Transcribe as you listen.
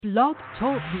Blog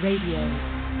Talk Radio.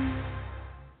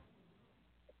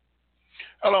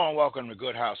 Hello and welcome to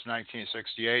Good House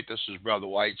 1968. This is Brother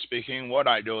White speaking. What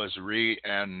I do is read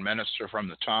and minister from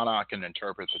the Tanakh and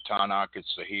interpret the Tanakh.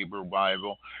 It's the Hebrew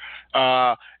Bible.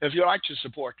 If you'd like to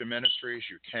support the ministries,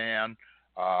 you can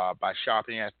by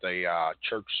shopping at the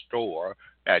church store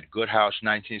at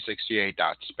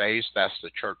goodhouse1968.space. That's the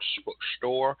church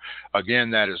store. Again,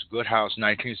 that is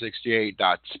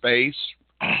goodhouse1968.space.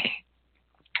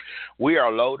 We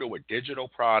are loaded with digital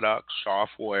products,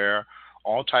 software,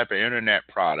 all type of internet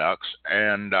products,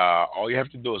 and all you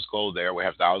have to do is go there. We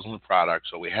have thousands of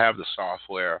products, so we have the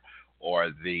software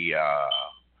or the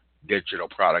digital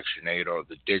products you need or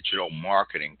the digital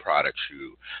marketing products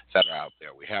that are out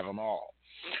there. We have them all.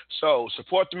 So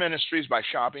support the ministries by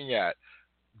shopping at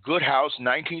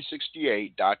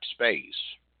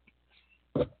goodhouse1968.space.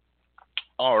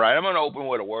 All right, I'm going to open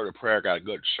with a word of prayer. I got a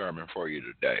good sermon for you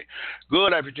today.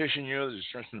 Good, I petition you to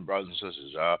strengthen the brothers and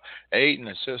sisters up, aid and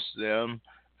assist them,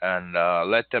 and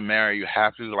let them marry you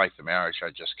happily like the marriage I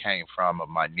just came from of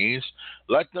my niece.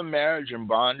 Let them marriage and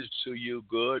bondage to you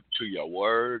good, to your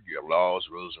word, your laws,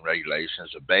 rules, and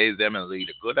regulations. Obey them and lead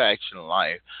a good action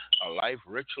life, a life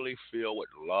richly filled with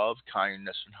love,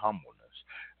 kindness, and humbleness.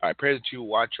 I pray that you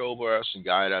watch over us and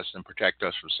guide us and protect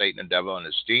us from Satan, the devil, and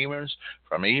his demons,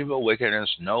 from evil, wickedness,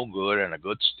 no good, and a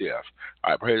good stiff.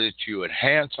 I pray that you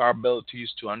enhance our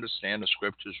abilities to understand the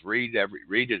scriptures, read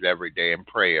it every day, and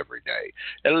pray every day,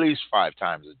 at least 5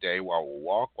 times a day, while we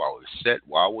walk, while we sit,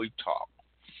 while we talk.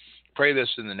 Pray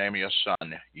this in the name of your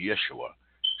Son, Yeshua.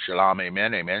 Shalom,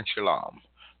 amen, amen, shalom.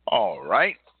 All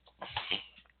right.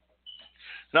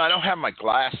 Now, I don't have my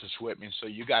glasses with me, so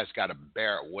you guys got to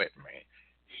bear with me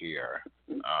here.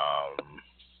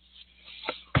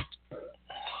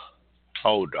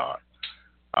 Hold on.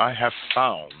 I have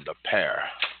found a pair.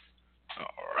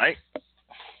 All right.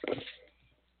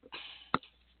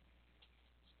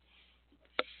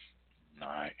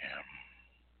 I am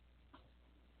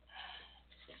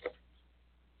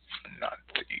not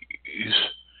these.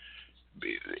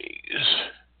 Be these.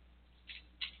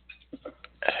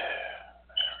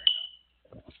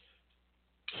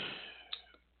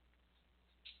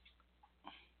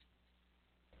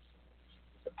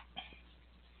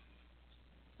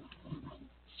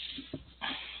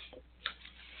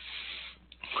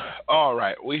 All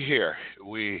right, we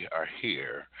are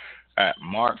here at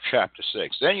Mark chapter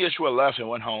 6. Then Yeshua left and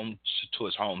went home to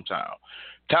his hometown.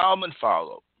 Talmud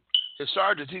followed. He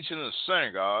started teaching in the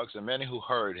synagogues, and many who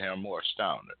heard him were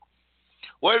astounded.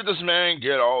 Where did this man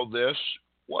get all this?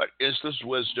 What is this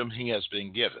wisdom he has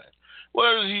been given?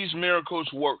 Where do these miracles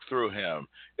work through him?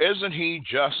 Isn't he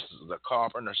just the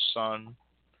carpenter's son?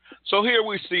 So here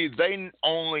we see they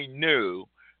only knew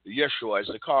Yeshua as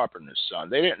the carpenter's son.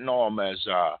 They didn't know him as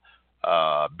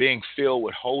being filled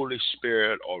with Holy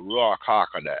Spirit or Ruach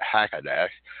HaKodesh,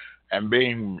 and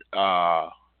being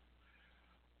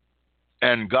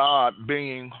and God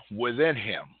being within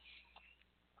him.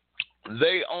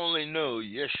 They only knew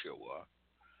Yeshua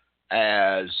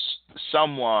as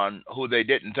someone who they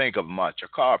didn't think of much, a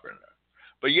carpenter.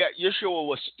 But yet Yeshua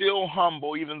was still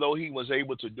humble, even though he was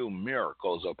able to do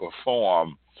miracles or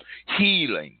perform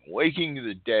healing, waking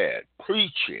the dead,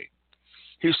 preaching.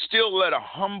 He still led a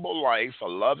humble life, a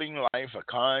loving life, a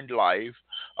kind life,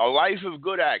 a life of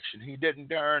good action. He didn't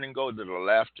turn and go to the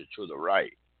left or to the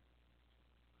right.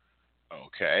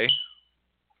 Okay?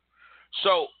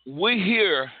 So we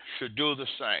here should do the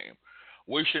same.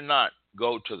 We should not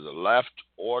go to the left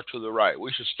or to the right.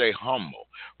 We should stay humble.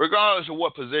 Regardless of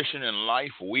what position in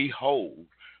life we hold,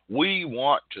 we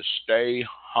want to stay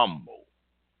humble.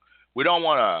 We don't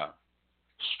want to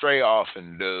stray off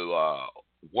and do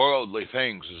worldly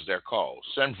things, as they're called,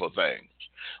 sinful things,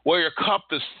 where your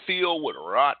cup is filled with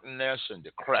rottenness and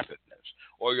decrepitness,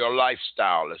 or your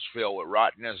lifestyle is filled with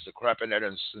rottenness,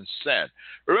 decrepitness, and sin.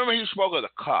 Remember, he spoke of the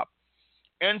cup.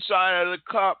 Inside of the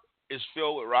cup is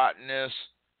filled with rottenness,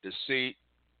 deceit,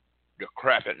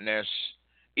 decrepitness,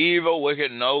 evil,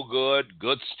 wicked, no good,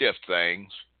 good, stiff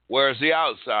things, whereas the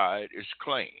outside is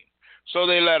clean. So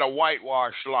they led a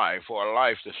whitewashed life, or a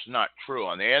life that's not true.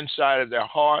 On the inside of their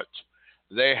hearts,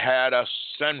 they had a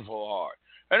sinful heart.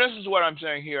 And this is what I'm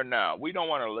saying here now. We don't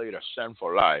want to lead a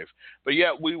sinful life, but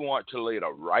yet we want to lead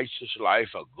a righteous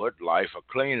life, a good life, a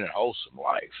clean and wholesome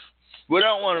life. We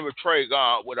don't want to betray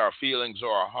God with our feelings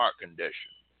or our heart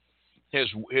condition,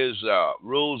 his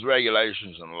rules,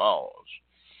 regulations, and laws.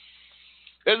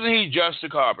 Isn't he just the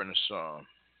carpenter's son?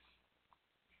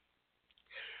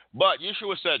 But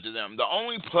Yeshua said to them, the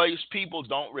only place people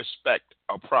don't respect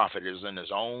a prophet is in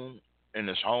his hometown,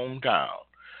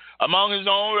 among his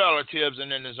own relatives,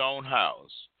 and in his own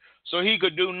house. So he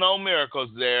could do no miracles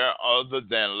there other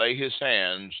than lay his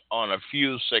hands on a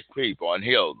few sick people and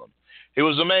heal them. He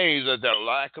was amazed at their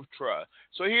lack of trust.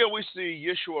 So here we see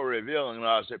Yeshua revealing to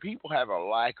us that people have a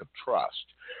lack of trust.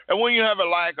 And when you have a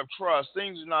lack of trust,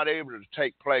 things are not able to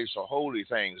take place, or holy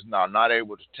things are not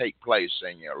able to take place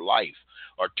in your life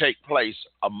or take place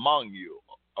among you.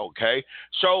 Okay?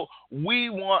 So we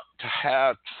want to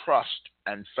have trust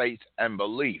and faith and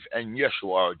belief in Yeshua,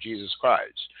 or Jesus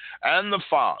Christ, and the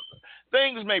Father.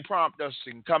 Things may prompt us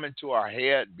to come into our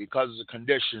head because of the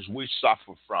conditions we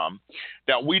suffer from,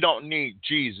 that we don't need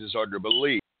Jesus or to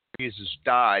believe Jesus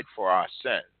died for our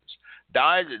sins,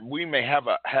 died that we may have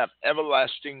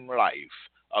everlasting life,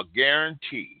 a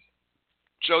guarantee.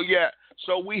 So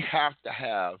we have to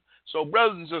have. So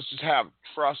brothers and sisters, have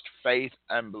trust, faith,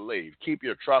 and belief. Keep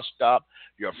your trust up,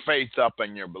 your faith up,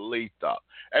 and your belief up.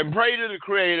 And pray to the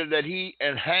Creator that He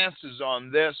enhances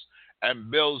on this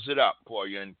and builds it up for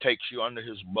you and takes you under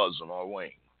His bosom or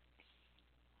wing.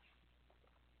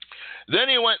 Then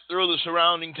He went through the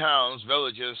surrounding towns,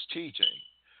 villages, teaching.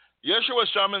 Yeshua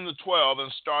summoned the 12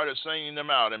 and started sending them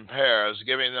out in pairs,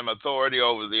 giving them authority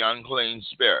over the unclean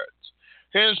spirits.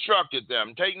 He instructed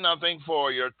them, take nothing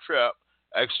for your trip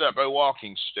except a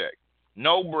walking stick.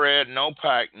 No bread, no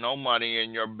pack, no money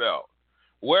in your belt.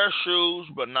 Wear shoes,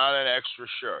 but not an extra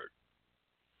shirt.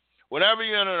 Whenever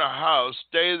you enter a house,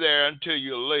 stay there until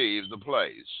you leave the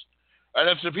place. And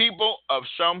if the people of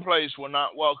some place will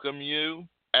not welcome you,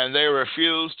 and they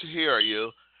refuse to hear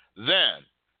you, then,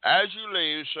 as you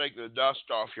leave, shake the dust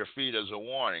off your feet as a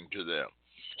warning to them.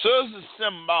 So this is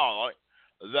symbolic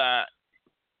that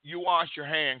you wash your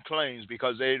hand clean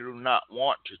because they do not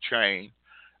want to change.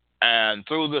 And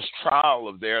through this trial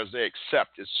of theirs, they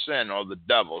accepted sin or the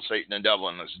devil, Satan the devil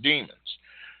and his demons.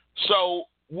 So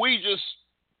we just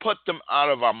put them out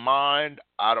of our mind,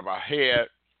 out of our head,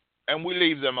 and we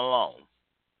leave them alone.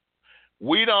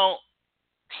 We don't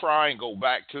try and go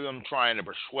back to them, trying to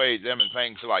persuade them and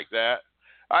things like that.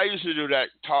 I used to do that,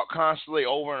 talk constantly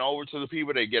over and over to the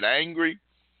people. They'd get angry.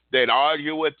 They'd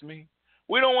argue with me.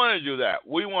 We don't want to do that.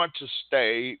 We want to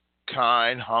stay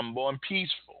kind, humble, and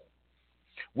peaceful.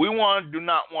 We do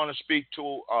not want to speak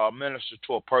to minister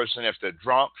to a person if they're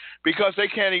drunk, because they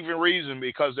can't even reason,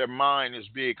 because their mind is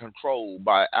being controlled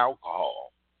by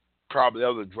alcohol, probably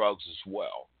other drugs as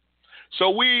well.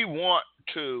 So we want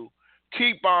to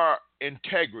keep our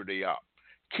integrity up,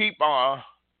 keep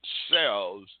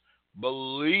ourselves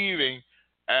believing,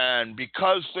 and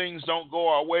because things don't go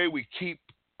our way, we keep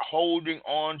holding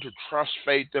on to trust,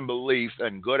 faith, and belief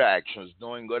and good actions,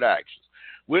 doing good actions.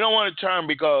 We don't want to turn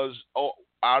because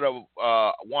out of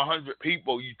 100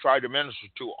 people you try to minister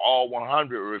to, all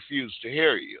 100 refuse to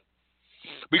hear you.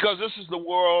 Because this is the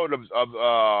world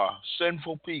of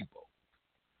sinful people.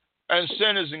 And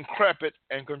sin is increpid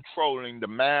and controlling the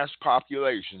mass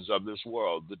populations of this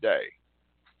world today.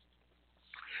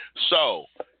 So,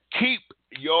 keep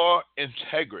your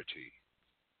integrity.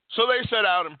 So they set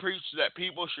out and preached that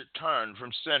people should turn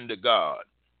from sin to God.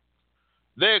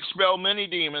 They expelled many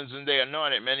demons, and they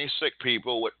anointed many sick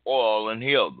people with oil and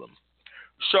healed them.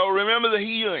 So remember the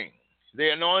healing.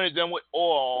 They anointed them with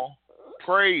oil,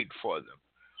 prayed for them.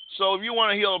 So if you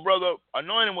want to heal a brother,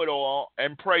 anoint him with oil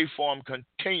and pray for him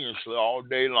continuously all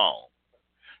day long.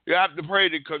 You have to pray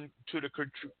to the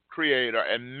Creator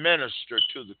and minister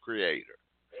to the Creator.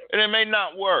 And it may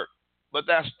not work, but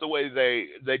that's the way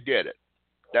they did it.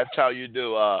 That's how you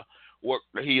do work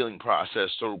the healing process,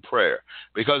 through prayer.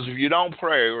 Because if you don't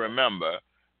pray, remember,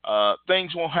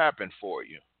 things won't happen for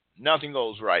you. Nothing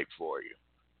goes right for you.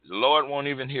 The Lord won't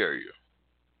even hear you.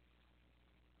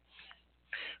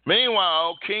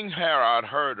 Meanwhile, King Herod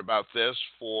heard about this,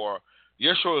 for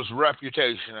Yeshua's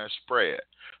reputation has spread.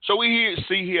 So we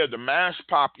see here the mass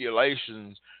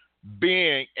populations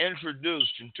being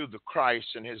introduced into the Christ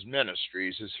and his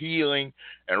ministries, his healing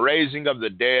and raising of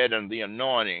the dead and the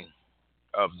anointing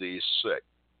of these sick.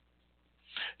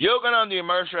 Yochanan the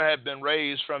Immerser had been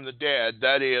raised from the dead.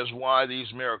 That is why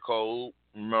these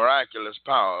miraculous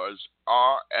powers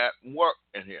are at work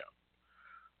in him.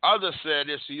 Others said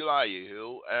it's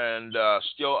Eliyahu, and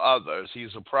still others,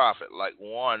 he's a prophet, like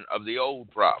one of the old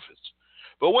prophets.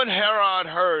 But when Herod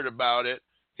heard about it,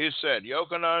 he said,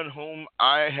 Yochanan, whom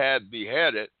I had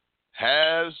beheaded,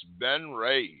 has been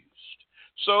raised.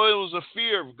 So it was a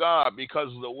fear of God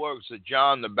because of the works that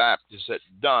John the Baptist had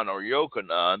done, or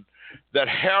Yochanan, that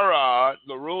Herod,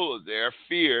 the ruler there,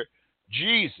 feared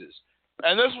Jesus.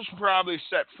 And this was probably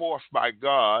set forth by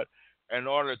God in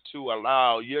order to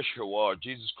allow Yeshua, or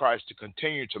Jesus Christ, to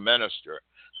continue to minister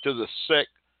to the sick,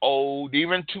 old,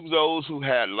 even to those who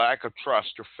had lack of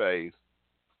trust or faith.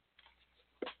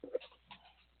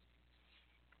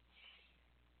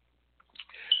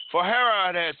 For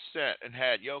Herod had sent and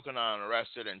had Yochanan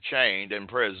arrested and chained in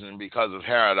prison because of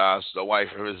Herodias, the wife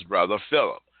of his brother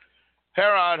Philip.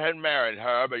 Herod had married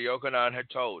her, but Yochanan had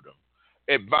told him,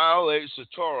 "It violates the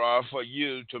Torah for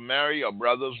you to marry your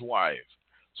brother's wife."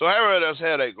 So Herodias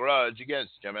had a grudge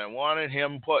against him and wanted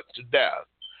him put to death.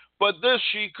 But this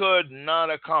she could not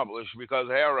accomplish because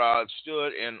Herod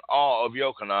stood in awe of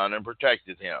Yochanan and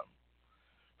protected him.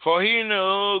 For he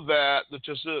knew that the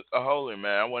Tzaddik, a holy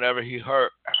man, whenever he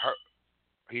heard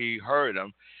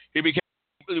him, he became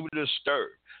deeply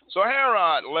disturbed. So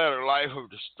Herod led a life of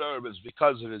disturbance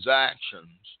because of his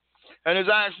actions. And his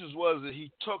actions was that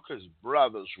he took his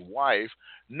brother's wife,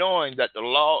 knowing that the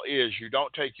law is you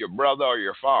don't take your brother or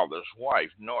your father's wife,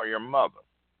 nor your mother.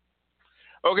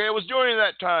 Okay, it was during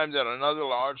that time that another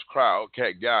large crowd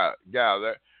had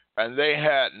gathered, and they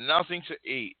had nothing to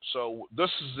eat. So this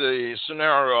is the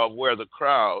scenario of where the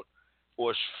crowd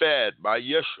was fed by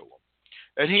Yeshua.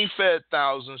 And he fed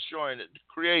thousands, showing that the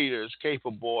Creator is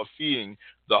capable of feeding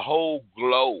the whole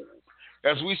globe.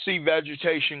 As we see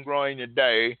vegetation growing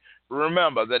today,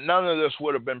 remember that none of this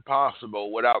would have been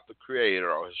possible without the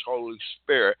Creator or His Holy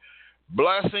Spirit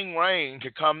blessing rain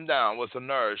to come down with the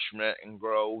nourishment and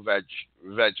grow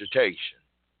vegetation.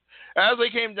 As they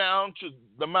came down to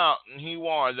the mountain, he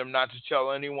warned them not to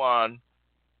tell anyone.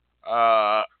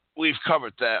 We've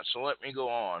covered that, so let me go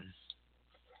on.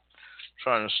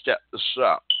 Trying to step this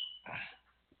up.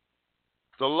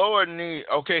 The Lord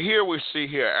here we see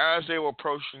here, as they were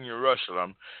approaching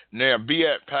Jerusalem, near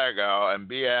Beat Pagal and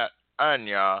Beat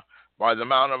Anya by the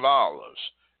Mount of Olives,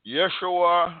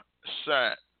 Yeshua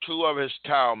sent two of his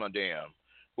Talmudim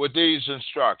with these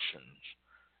instructions.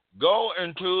 Go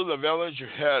into the village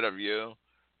ahead of you,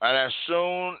 and as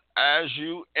soon as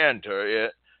you enter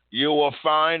it, you will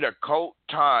find a coat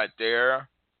tied there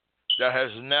that has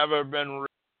never been ridden.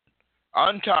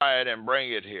 Untie it and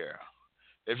bring it here.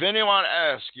 If anyone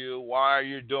asks you, why are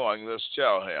you doing this,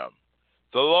 tell him,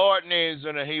 the Lord needs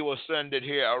it and he will send it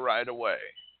here right away.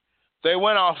 They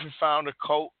went off and found a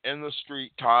coat in the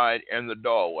street tied in the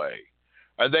doorway.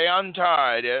 And they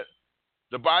untied it.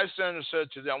 The bystander said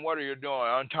to them, what are you doing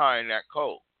untying that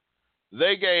coat?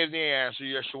 They gave the answer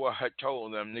Yeshua had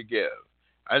told them to give,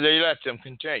 and they let them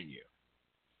continue.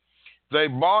 They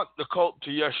brought the coat to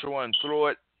Yeshua and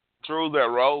threw their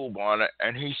robe on it,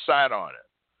 and he sat on it.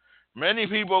 Many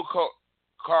people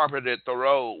carpeted the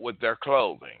road with their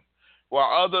clothing,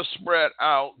 while others spread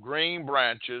out green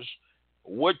branches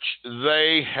which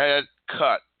they had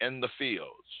cut in the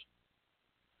fields.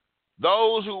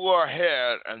 Those who were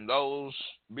ahead and those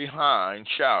behind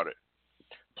shouted,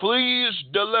 please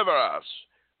deliver us.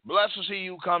 Blessed is he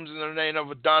who comes in the name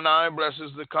of Adonai. Blessed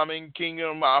is the coming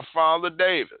kingdom of our father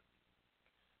David.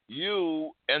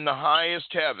 You in the highest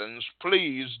heavens,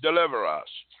 please deliver us.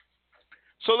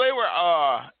 So they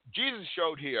were, Jesus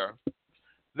showed here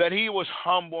that he was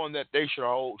humble and that they should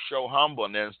show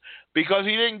humbleness because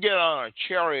he didn't get on a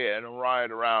chariot and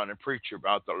ride around and preach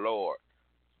about the Lord.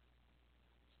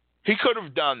 He could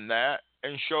have done that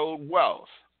and showed wealth,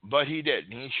 but he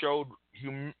didn't. He showed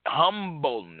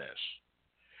humbleness.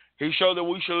 He showed that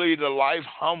we should lead a life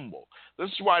humble.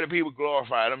 This is why the people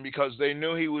glorified him, because they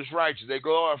knew he was righteous. They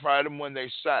glorified him when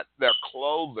they set their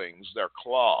their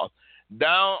cloth,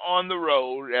 down on the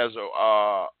road as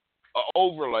a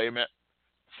overlayment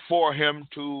for him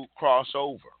to cross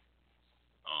over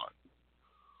on.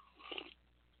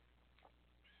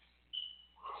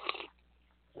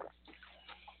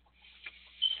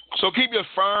 So keep your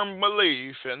firm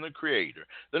belief in the Creator.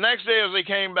 The next day as they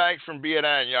came back from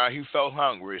Beatania, he felt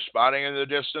hungry, spotting in the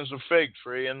distance a fig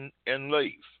tree in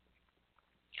leaf.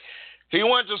 He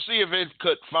went to see if it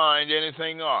could find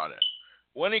anything on it.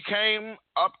 When he came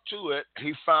up to it,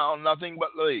 he found nothing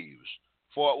but leaves,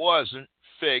 for it wasn't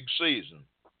fig season.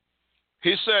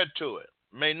 He said to it,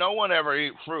 may no one ever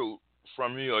eat fruit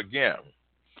from you again.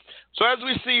 So as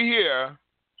we see here,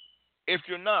 if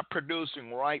you're not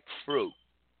producing ripe fruit,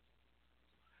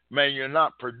 may you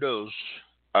not produce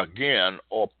again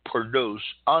or produce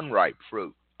unripe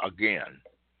fruit again.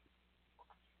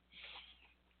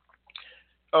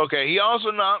 Okay, he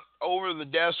also knocked over the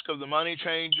desk of the money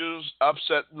changers,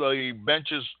 upset the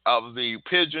benches of the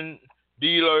pigeon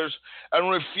dealers, and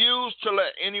refused to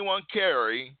let anyone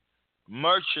carry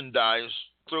merchandise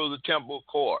through the temple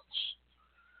courts.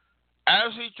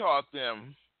 As he taught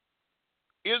them,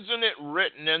 isn't it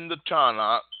written in the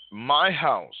Tanakh, my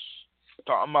house,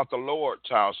 talking about the Lord's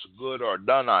house, good or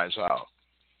Adonai's house,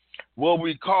 will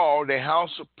be called a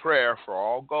house of prayer for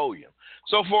all Goyim.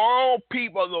 So for all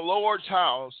people, the Lord's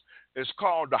house is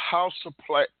called the house of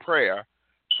prayer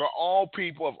for all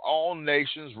people of all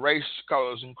nations, race,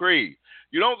 colors, and creed.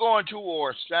 You don't go into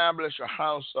or establish a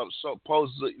house of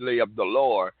supposedly of the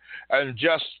Lord and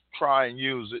just try and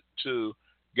use it to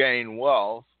gain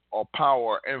wealth or power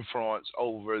or influence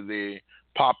over the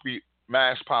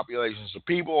mass populations of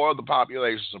people or the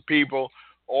populations of people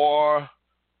or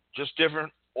just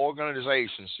different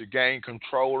organizations to gain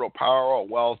control or power or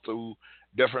wealth through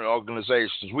different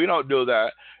organizations. We don't do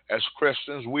that as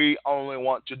Christians. We only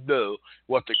want to do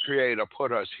what the Creator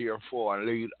put us here for and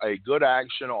lead a good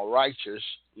action or righteous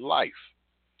life.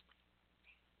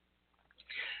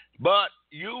 But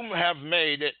you have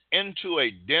made it into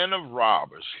a den of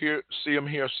robbers. Here, see him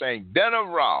here saying den of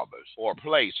robbers or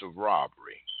place of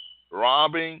robbery,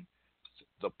 robbing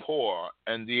the poor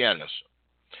and the innocent.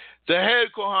 The head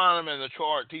Kohanim and the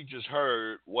Torah teachers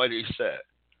heard what he said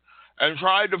and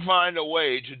tried to find a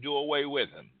way to do away with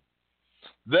him.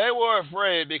 They were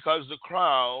afraid because the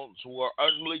crowds were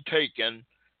utterly taken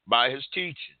by his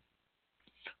teaching.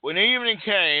 When evening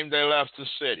came, they left the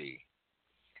city.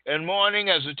 In morning,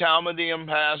 as the Talmudim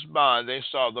passed by, they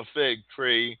saw the fig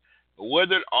tree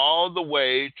withered all the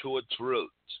way to its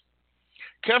roots.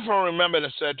 Kepha remembered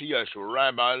and said to Yeshua,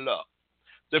 Rabbi, look,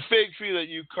 the fig tree that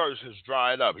you curse has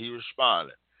dried up. He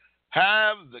responded,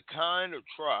 have the kind of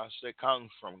trust that comes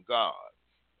from God.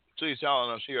 So he's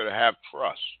telling us here to have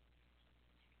trust,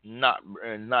 not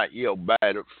yield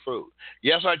bad fruit.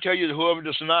 Yes, I tell you that whoever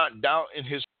does not doubt in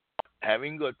his heart,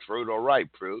 having good fruit or ripe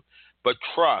fruit, but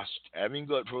trust, having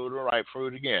good fruit or ripe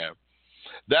fruit again,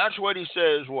 that's what he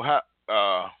says will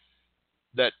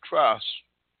that trust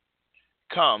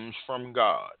comes from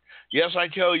God. Yes, I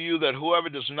tell you that whoever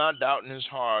does not doubt in his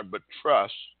heart, but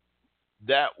trusts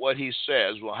that what he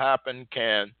says will happen,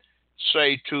 can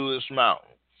say to this mountain,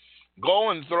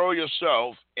 go and throw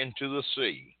yourself into the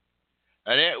sea,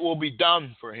 and it will be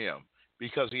done for him,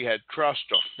 because he had trust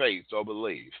or faith or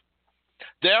belief.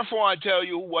 Therefore, I tell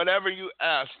you, whatever you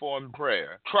ask for in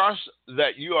prayer, trust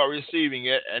that you are receiving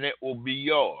it, and it will be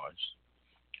yours.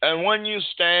 And when you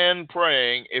stand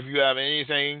praying, if you have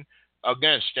anything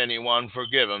against anyone,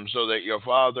 forgive him, so that your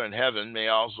Father in heaven may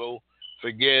also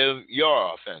forgive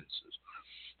your offenses.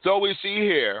 So we see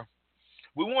here,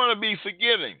 we want to be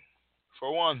forgiving,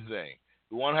 for one thing.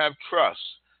 We want to have trust,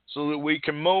 so that we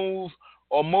can move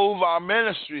our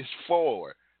ministries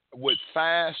forward with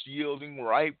fast yielding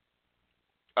ripe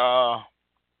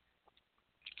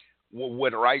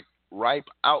with ripe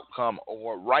outcome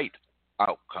or right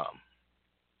outcome.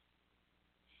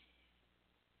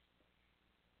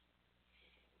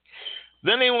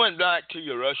 Then he went back to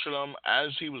Jerusalem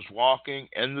as he was walking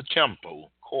in the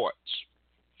temple courts.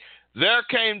 There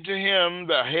came to him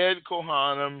the head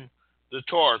Kohanim, the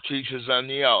Torah teachers, and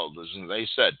the elders, and they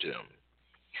said to him,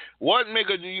 what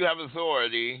maker do you have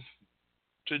authority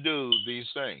to do these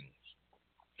things?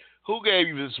 Who gave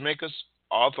you this makers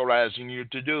authorizing you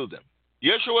to do them?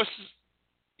 Yeshua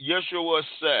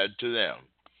said to them,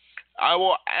 I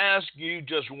will ask you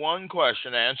just one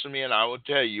question. Answer me, and I will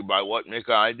tell you by what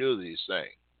maker I do these things.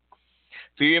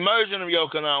 The immersion of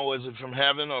Yochanan, was it from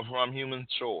heaven or from human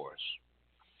source?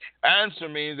 Answer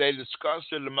me. They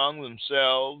discussed it among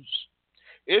themselves.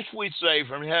 If we say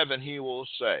from heaven, he will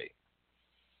say,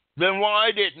 then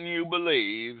why didn't you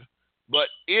believe? But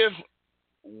if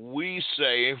we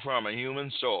say from a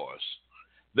human source,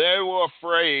 they were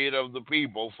afraid of the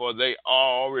people, for they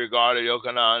all regarded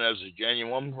Yochanan as a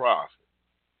genuine prophet.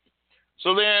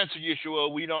 So they answered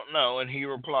Yeshua, we don't know. And he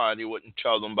replied, he wouldn't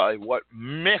tell them by what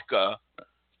mitzvah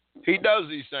he does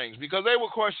these things, because they were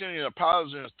questioning the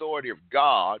powers and authority of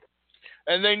God,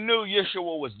 and they knew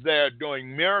Yeshua was there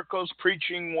doing miracles,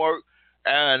 preaching work,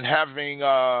 and having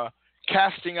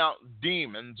casting out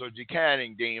demons or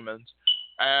decanting demons,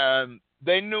 and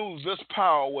they knew this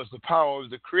power was the power of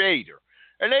the Creator.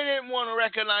 And they didn't want to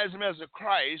recognize him as the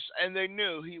Christ, and they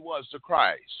knew he was the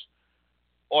Christ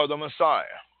or the Messiah.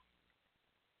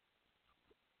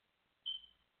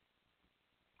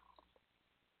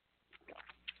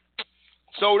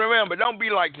 So remember, don't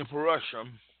be like the Perushim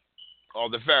or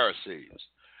the Pharisees.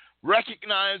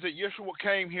 Recognize that Yeshua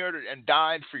came here and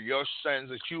died for your sins,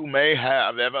 that you may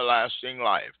have everlasting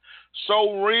life.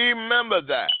 So remember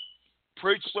that.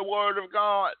 Preach the word of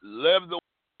God, live the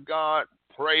word of God,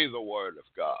 pray the word of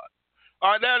God.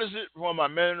 All right, that is it for my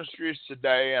ministries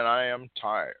today, and I am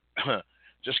tired.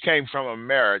 Just came from a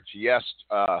marriage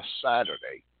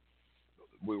Saturday.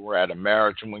 We were at a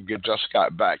marriage, and we just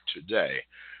got back today.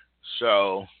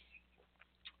 So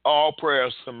all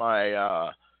prayers to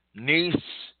my niece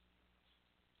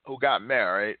who got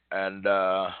married, and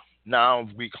now I'll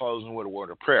be closing with a word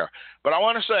of prayer. But I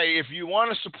want to say, if you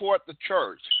want to support the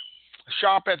church,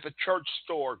 Shop at the church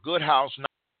store, Good House,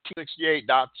 1968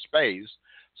 Space,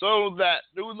 so that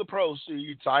through the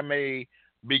proceeds I may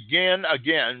begin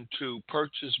again to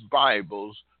purchase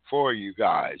Bibles for you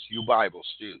guys, you Bible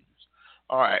students.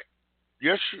 All right.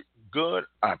 Yes, good.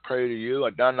 I pray to you,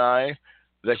 Adonai,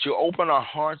 that you open our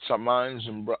hearts, our minds,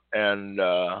 and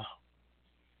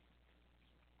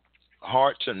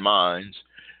hearts and minds.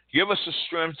 Give us the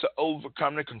strength to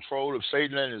overcome the control of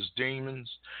Satan and his demons,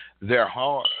 their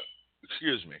harm,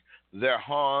 their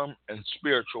harm and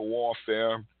spiritual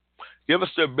warfare. Give us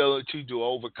the ability to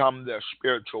overcome their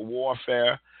spiritual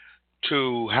warfare,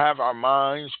 to have our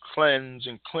minds cleansed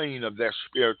and clean of their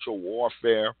spiritual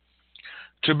warfare,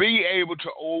 to be able to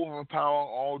overpower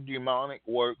all demonic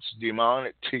works,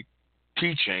 demonic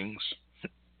teachings,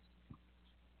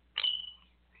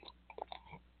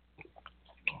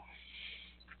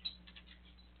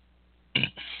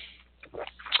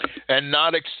 and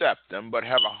not accept them, but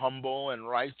have a humble and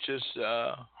righteous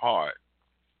heart,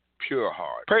 pure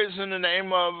heart. Praise in the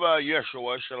name of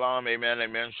Yeshua. Shalom, amen,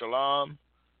 amen, shalom.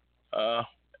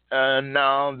 And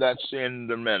now that's in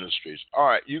the ministries. All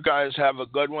right, you guys have a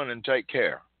good one and take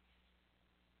care.